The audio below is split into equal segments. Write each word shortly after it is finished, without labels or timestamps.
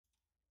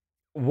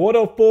What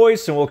up,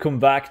 boys, and welcome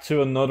back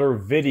to another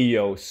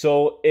video.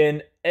 So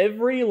in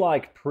every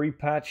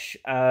pre-patch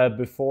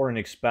before an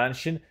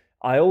expansion,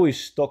 I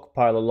always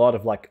stockpile a lot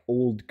of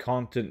old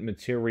content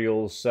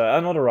materials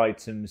and other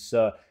items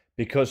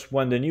because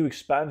when the new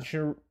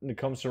expansion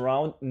comes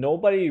around,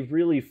 nobody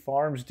really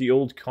farms the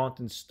old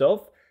content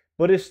stuff,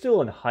 but it's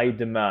still in high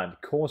demand,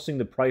 causing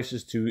the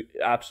prices to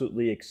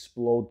absolutely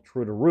explode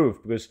through the roof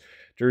because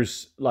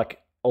there's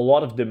a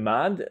lot of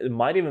demand. It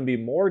might even be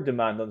more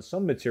demand on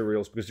some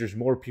materials because there's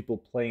more people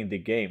playing the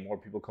game, more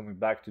people coming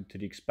back to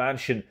the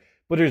expansion,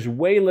 but there's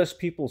way less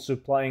people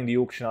supplying the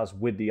auction house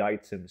with the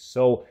items.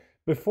 So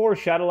before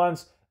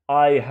Shadowlands,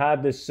 I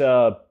had this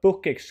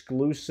book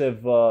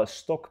exclusive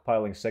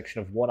stockpiling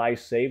section of what I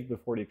saved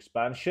before the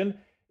expansion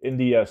in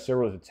the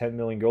 0 to 10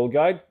 million gold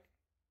guide.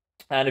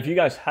 And if you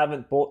guys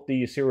haven't bought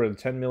the 0 to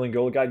 10 million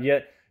gold guide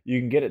yet, you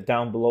can get it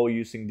down below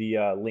using the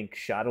link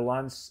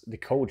Shadowlands, the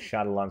code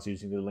Shadowlands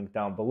using the link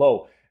down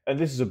below. And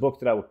this is a book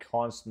that I would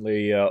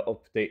constantly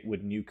update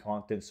with new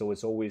content, so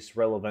it's always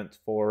relevant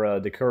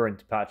for the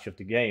current patch of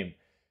the game.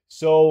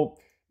 So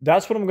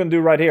that's what I'm going to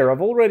do right here.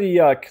 I've already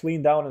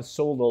cleaned down and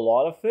sold a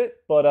lot of it,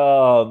 but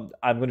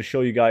I'm going to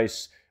show you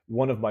guys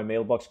one of my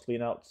mailbox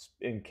cleanouts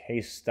in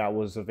case that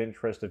was of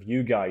interest of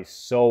you guys.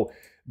 So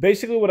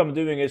basically what I'm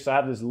doing is I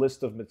have this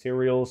list of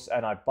materials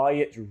and I buy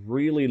it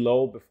really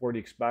low before the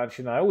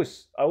expansion. I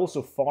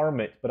also farm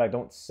it, but I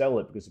don't sell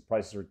it because the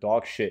prices are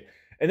dog shit.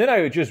 And then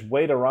I would just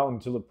wait around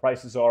until the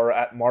prices are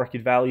at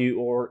market value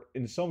or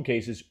in some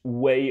cases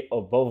way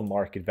above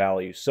market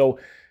value. So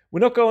we're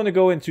not going to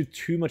go into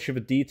too much of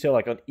a detail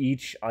on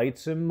each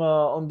item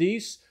on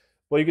these,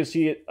 but you can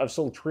see it. I've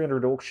sold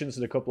 300 auctions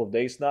in a couple of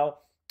days now.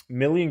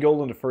 Million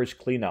gold in the first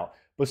clean out.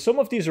 But some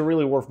of these are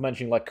really worth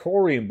mentioning, like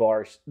Corian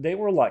bars. They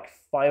were like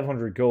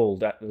 500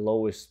 gold at the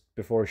lowest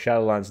before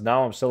Shadowlands.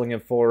 Now I'm selling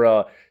them for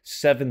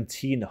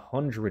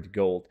 1700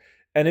 gold.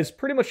 And it's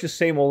pretty much the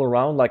same all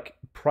around, like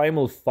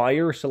Primal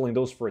Fire, selling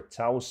those for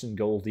 1000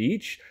 gold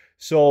each.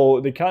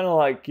 So the kind of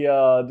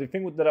the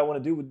thing that I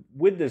want to do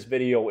with this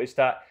video is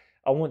that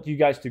I want you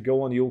guys to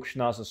go on the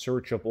auction house and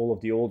search up all of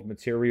the old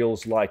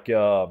materials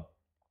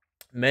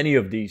many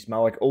of these, man,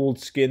 like old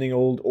skinning,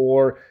 old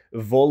ore,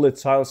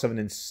 volatiles have an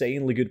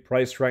insanely good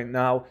price right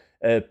now.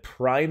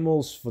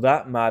 Primals, for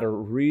that matter,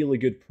 really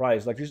good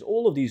price. Like, there's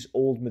all of these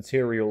old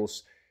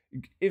materials.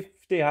 If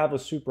they have a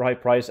super high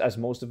price, as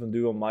most of them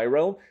do on my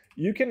realm,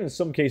 you can in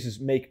some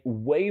cases make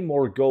way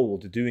more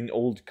gold doing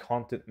old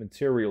content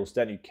materials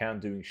than you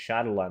can doing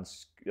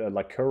Shadowlands,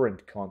 like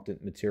current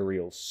content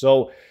materials.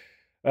 So,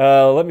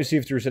 let me see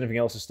if there's anything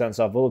else that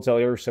stands out. Volatile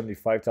air,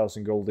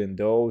 75,000 gold in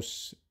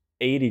those.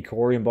 80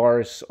 Corian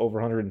bars,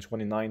 over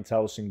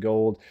 129,000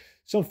 gold.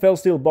 Some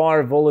Felsteel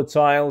bar,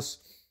 volatiles.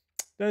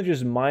 Then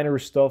just minor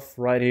stuff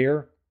right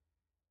here.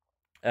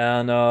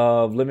 And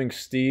Living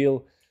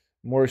Steel,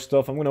 more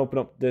stuff. I'm going to open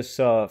up this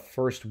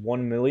first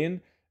 1 million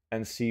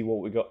and see what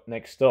we got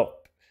next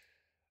up.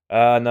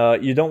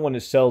 And you don't want to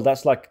sell.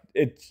 That's I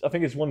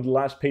think it's one of the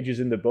last pages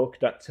in the book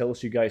that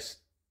tells you guys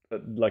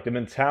the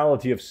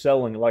mentality of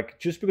selling. Like,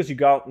 just because you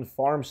go out and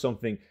farm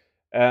something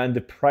and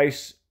the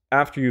price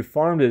after you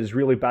farmed it is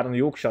really bad on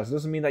the auction house, it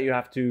doesn't mean that you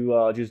have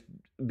to just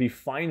be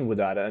fine with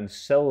that and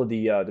sell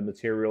the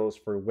materials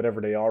for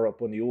whatever they are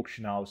up on the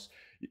auction house.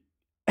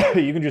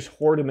 You can just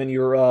hoard them in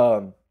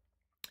your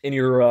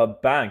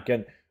bank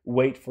and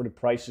wait for the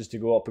prices to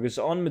go up, because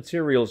on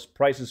materials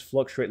prices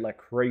fluctuate like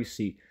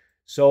crazy.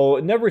 So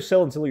never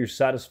sell until you're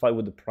satisfied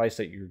with the price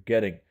that you're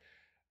getting.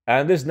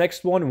 And this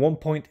next one,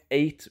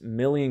 1.8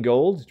 million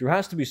gold. There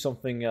has to be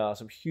something,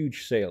 some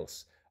huge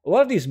sales. A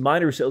lot of these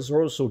minor sales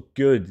are also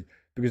good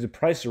because the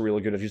prices are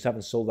really good. I just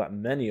haven't sold that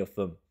many of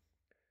them.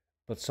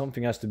 But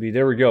something has to be.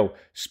 There we go.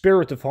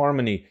 Spirit of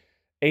Harmony.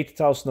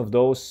 8,000 of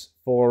those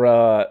for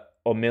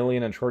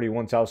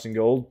 1,031,000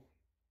 gold.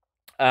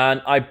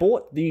 And I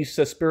bought these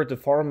Spirit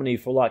of Harmony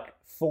for like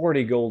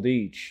 40 gold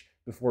each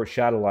before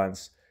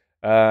Shadowlands.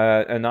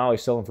 And now I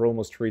sell them for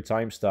almost 3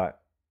 times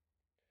that.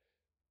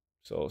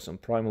 So some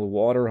Primal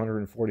Water,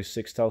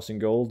 146,000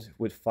 gold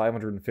with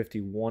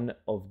 551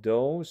 of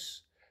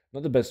those.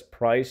 Not the best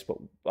price, but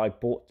I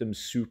bought them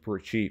super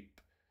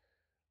cheap.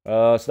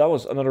 So that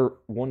was another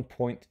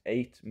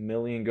 1.8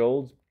 million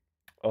gold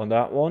on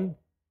that one.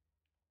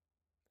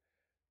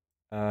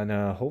 And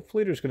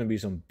hopefully there's going to be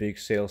some big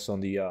sales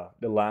on the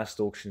last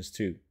auctions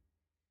too.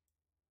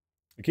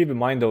 Keep in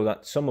mind though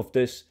that some of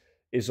this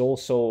is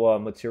also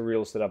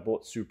materials that I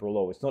bought super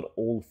low. It's not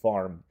all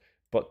farmed,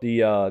 but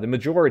the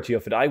majority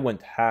of it I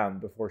went ham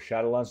before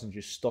Shadowlands and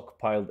just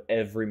stockpiled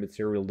every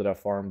material that I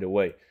farmed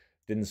away.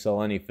 Didn't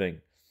sell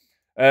anything.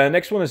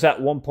 Next one is at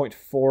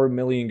 1.4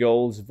 million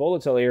golds.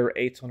 Volatile air,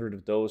 800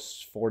 of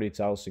those,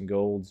 40,000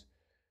 gold.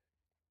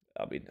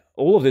 I mean,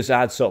 all of this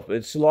adds up.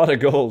 It's a lot of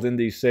gold in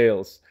these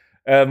sales.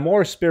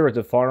 More Spirit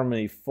of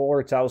Harmony,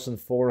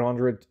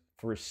 4,400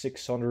 for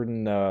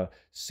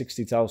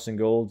 660,000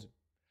 gold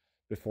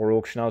before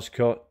auction house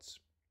cut.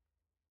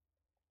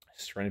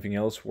 Is there anything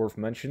else worth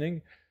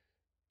mentioning?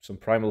 Some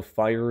Primal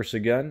Fires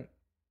again.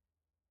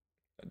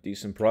 A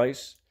decent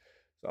price.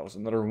 So that was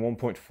another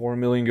 1.4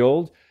 million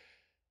gold.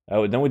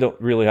 Then we don't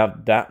really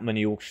have that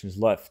many auctions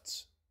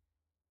left,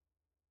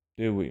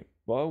 do we?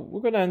 Well,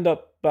 we're gonna end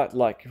up at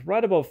like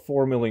right above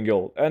 4 million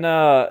gold, and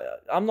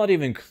I'm not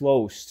even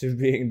close to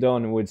being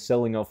done with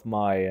selling off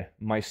my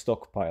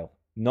stockpile.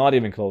 Not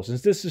even close,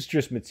 since this is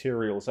just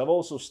materials. I've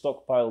also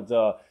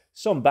stockpiled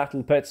some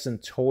battle pets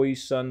and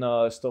toys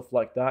and stuff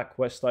like that,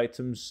 quest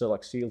items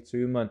like Seal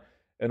Tomb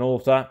and all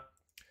of that.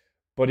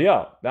 But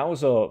yeah, that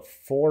was a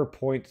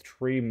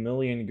 4.3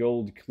 million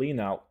gold clean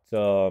out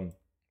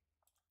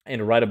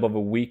and right above a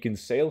week in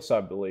sales,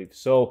 I believe.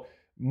 So,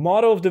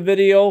 motto of the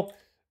video,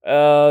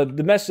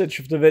 the message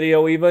of the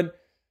video even,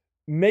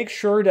 make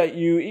sure that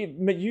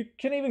you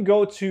can even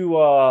go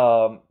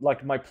to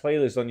like my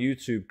playlist on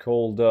YouTube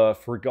called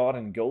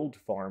Forgotten Gold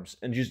Farms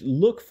and just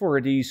look for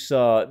these,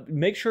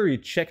 make sure you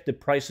check the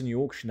price in the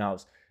auction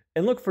house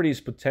and look for these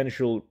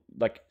potential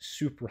like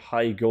super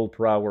high gold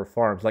per hour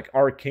farms like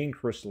Arcane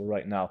Crystal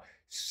right now,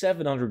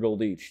 700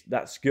 gold each.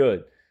 That's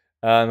good.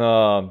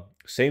 And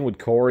same with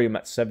Corium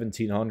at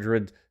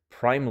 1700,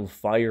 Primal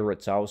Fire at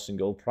 1000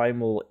 gold,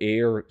 Primal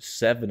Air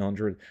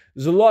 700.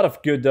 There's a lot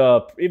of good,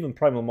 even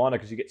Primal Mana,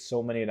 because you get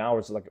so many an hour.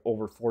 It's like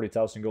over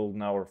 40,000 gold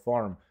an hour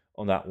farm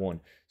on that one.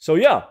 So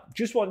yeah,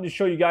 just wanted to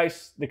show you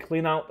guys the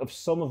clean out of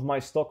some of my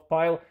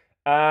stockpile.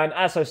 And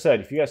as I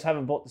said, if you guys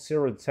haven't bought the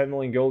 0 to 10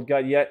 million gold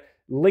guide yet,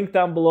 link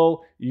down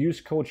below,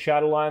 use code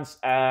Shadowlands,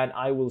 and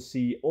I will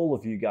see all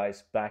of you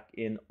guys back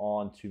in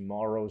on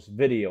tomorrow's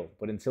video.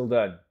 But until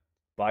then,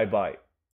 bye-bye.